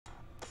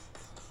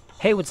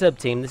Hey, what's up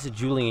team? This is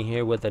Julian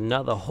here with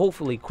another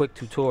hopefully quick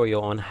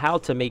tutorial on how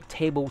to make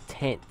table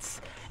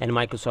tents in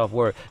Microsoft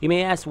Word. You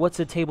may ask,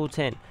 what's a table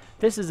tent?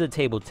 This is a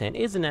table tent.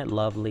 Isn't that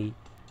lovely?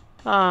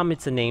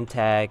 It's a name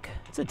tag.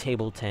 It's a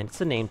table tent.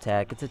 It's a name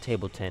tag. It's a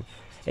table tent.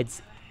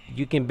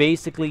 You can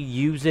basically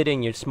use it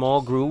in your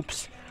small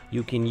groups.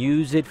 You can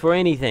use it for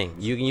anything.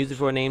 You can use it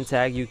for a name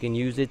tag. You can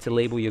use it to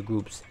label your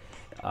groups.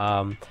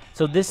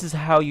 So this is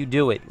how you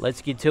do it.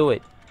 Let's get to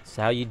it. This is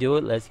how you do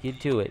it. Let's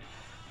get to it.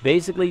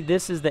 Basically,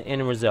 this is the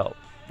end result,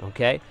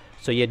 okay?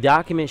 So your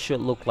document should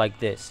look like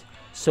this.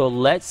 So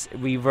let's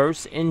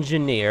reverse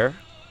engineer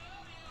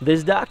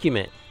this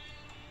document.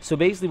 So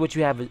basically what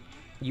you have,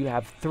 you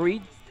have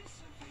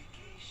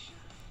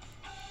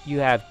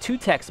two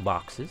text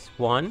boxes,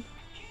 1,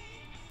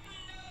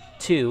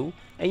 2,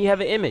 and you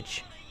have an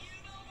image.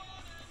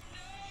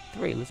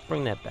 3, let's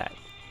bring that back,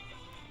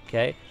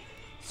 okay?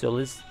 So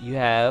you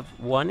have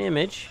one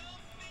image,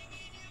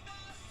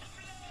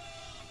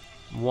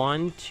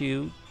 1,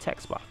 2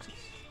 text boxes.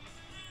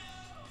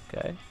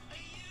 Okay.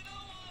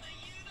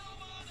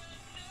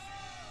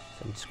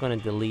 So I'm just going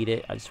to delete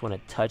it. I just want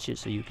to touch it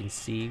so you can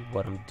see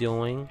what I'm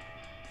doing.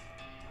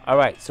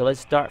 Alright, so let's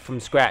start from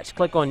scratch.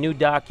 Click on New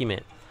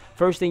Document.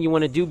 First thing you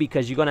want to do,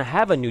 because you're going to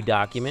have a new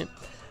document,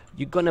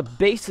 you're going to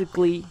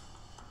basically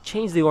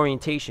change the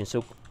orientation.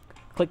 So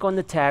click on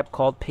the tab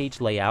called Page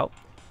Layout.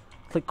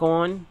 Click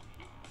on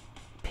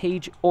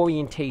Page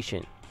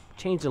Orientation.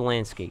 Change the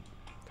landscape.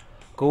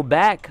 Go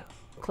back.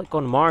 Click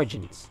on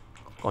margins.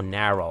 Click on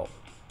narrow.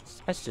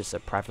 That's just a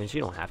preference.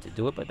 You don't have to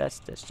do it, but that's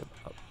just a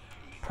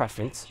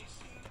preference.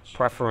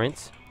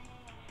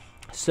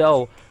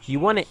 So you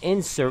want to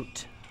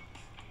insert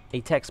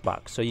a text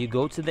box. So you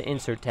go to the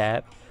Insert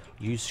tab.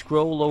 You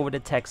scroll over the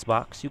text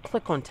box. You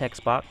click on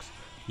text box.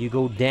 You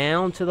go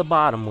down to the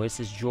bottom where it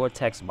says Draw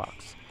Text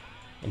Box.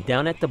 And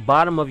down at the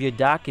bottom of your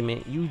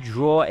document, you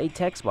draw a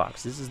text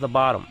box. This is the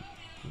bottom.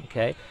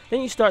 Okay.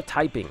 Then you start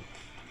typing.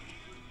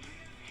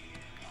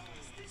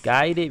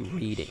 Guided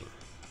reading.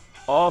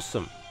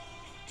 Awesome.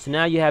 So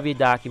now you have your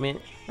document.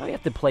 Now you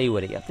have to play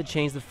with it. You have to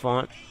change the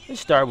font.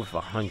 Let's start with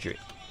 100.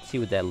 See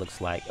what that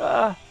looks like.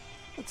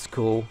 That's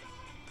cool.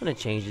 I'm going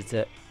to change it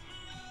to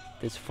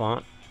this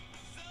font.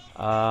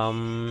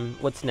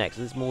 What's next?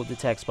 Let's move the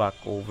text box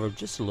over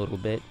just a little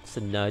bit. It's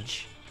a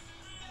nudge.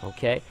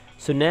 Okay.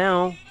 So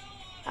now,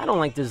 I don't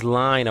like this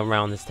line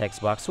around this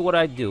text box. So what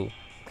I do,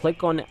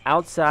 click on the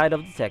outside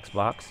of the text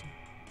box.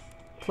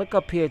 Click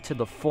up here to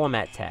the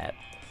Format tab.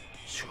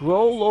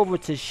 Scroll over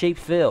to Shape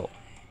Fill.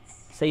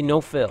 Say No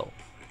Fill.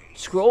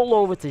 Scroll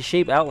over to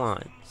Shape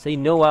Outline. Say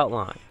No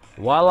Outline.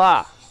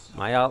 Voila!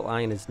 My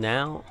outline has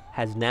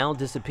now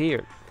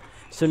disappeared.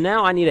 So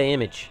now I need an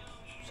image.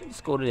 So let's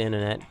go to the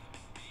internet.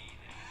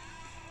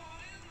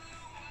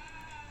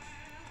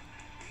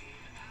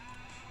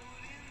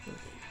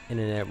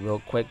 Internet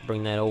real quick.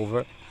 Bring that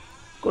over.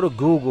 Go to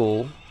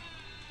Google.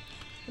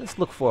 Let's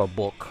look for a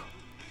book.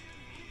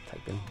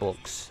 Type in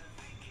books.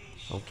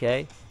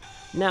 Okay.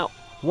 Now,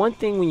 one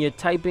thing when you're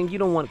typing, you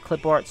don't want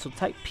clip art, so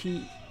type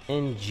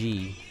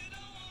PNG.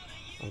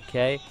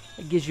 Okay,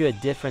 it gives you a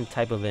different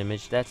type of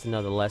image. That's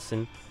another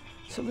lesson.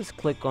 So let's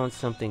click on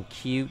something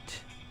cute.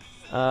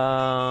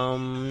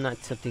 Not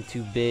something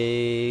too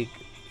big.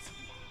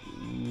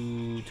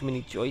 Too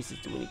many choices.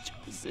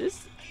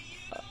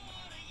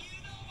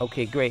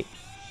 Okay, great.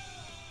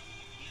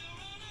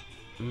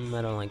 I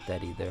don't like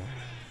that either.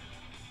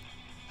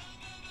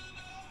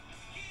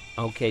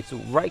 Okay, so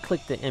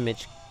right-click the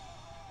image.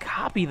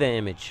 Copy the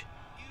image.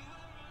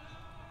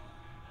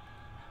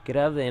 Get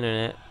out of the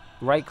internet.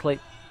 Right click,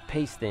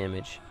 paste the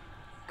image.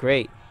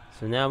 Great.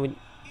 So now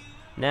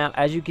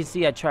as you can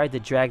see, I tried to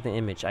drag the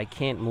image. I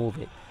can't move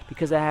it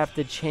because I have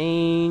to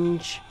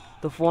change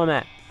the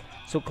format.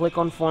 So click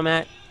on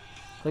Format,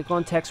 click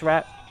on Text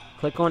Wrap,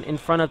 click on In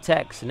Front of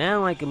Text.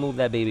 Now I can move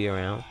that baby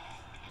around.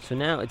 So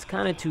now it's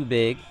kind of too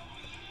big.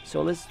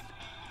 So let's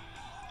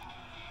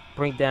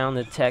bring down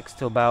the text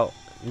to about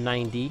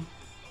 90.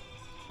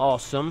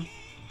 Awesome.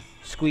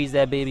 Squeeze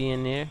that baby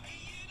in there.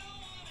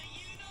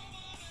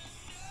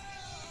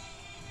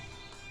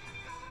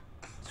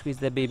 Squeeze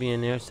that baby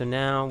in there. So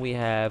now we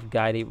have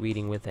guided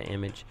reading with an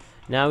image.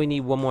 Now we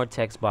need one more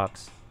text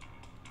box.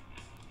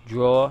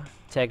 Draw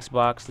text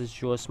box. Let's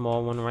draw a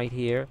small one right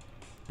here.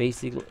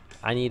 Basically,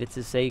 I need it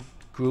to say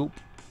Group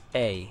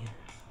A.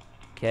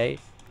 Okay.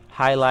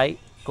 Highlight.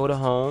 Go to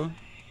Home.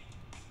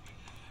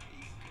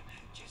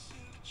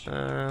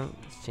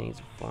 Let's change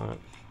the font.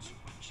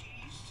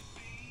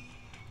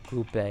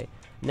 Group A.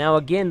 Now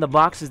again, the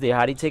box is there.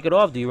 How do you take it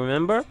off? Do you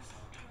remember?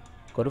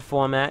 Go to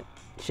Format,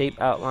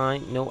 Shape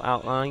Outline, No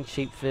Outline,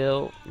 Shape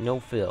Fill, No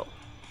Fill.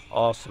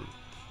 Awesome.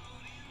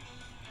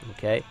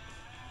 Okay.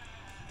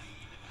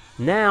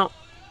 Now,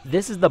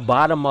 this is the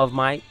bottom of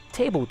my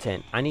table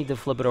tent. I need to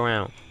flip it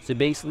around. So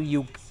basically,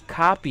 you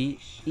copy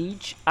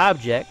each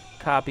object,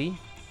 copy,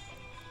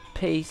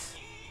 paste,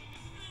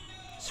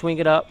 swing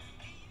it up,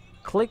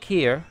 click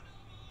here.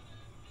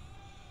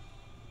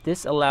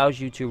 This allows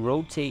you to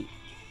rotate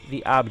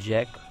the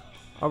object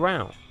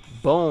around.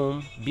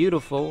 Boom,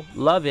 beautiful,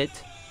 love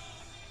it.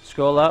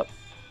 Scroll up.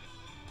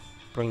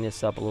 Bring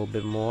this up a little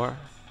bit more.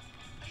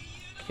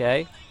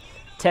 Okay.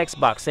 Text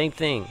box, same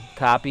thing.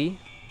 Copy.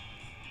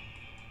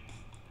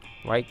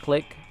 Right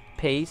click,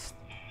 paste.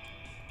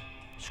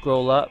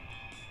 Scroll up.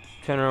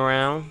 Turn it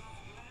around.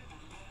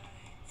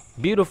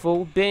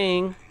 Beautiful.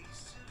 Bing.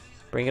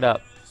 Bring it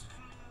up.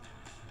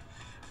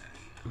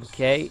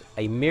 Okay.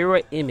 A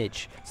mirror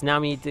image. So now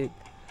we need to.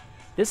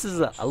 This is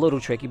a little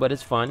tricky, but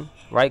it's fun.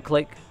 Right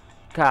click,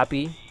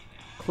 copy.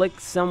 Click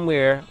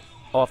somewhere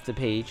off the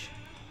page.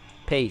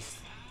 Paste.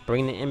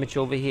 Bring the image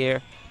over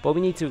here. But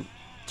we need to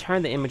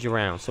turn the image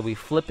around. So we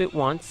flip it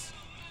once.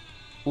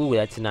 Ooh,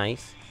 that's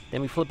nice.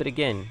 Then we flip it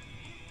again.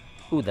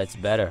 Ooh, that's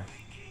better.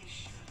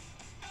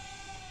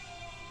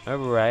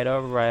 Alright,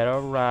 alright,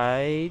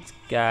 alright.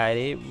 Got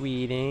it.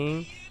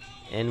 Reading.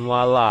 And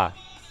voila.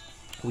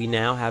 We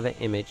now have an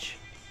image.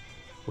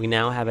 We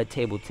now have a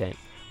table tent.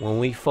 When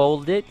we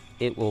fold it,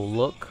 it will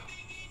look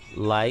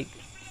like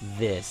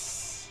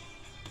this.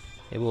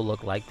 It will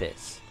look like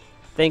this.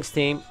 Thanks,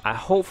 team.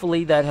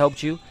 Hopefully that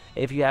helped you.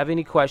 If you have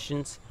any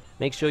questions,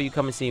 make sure you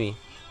come and see me.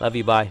 Love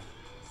you. Bye.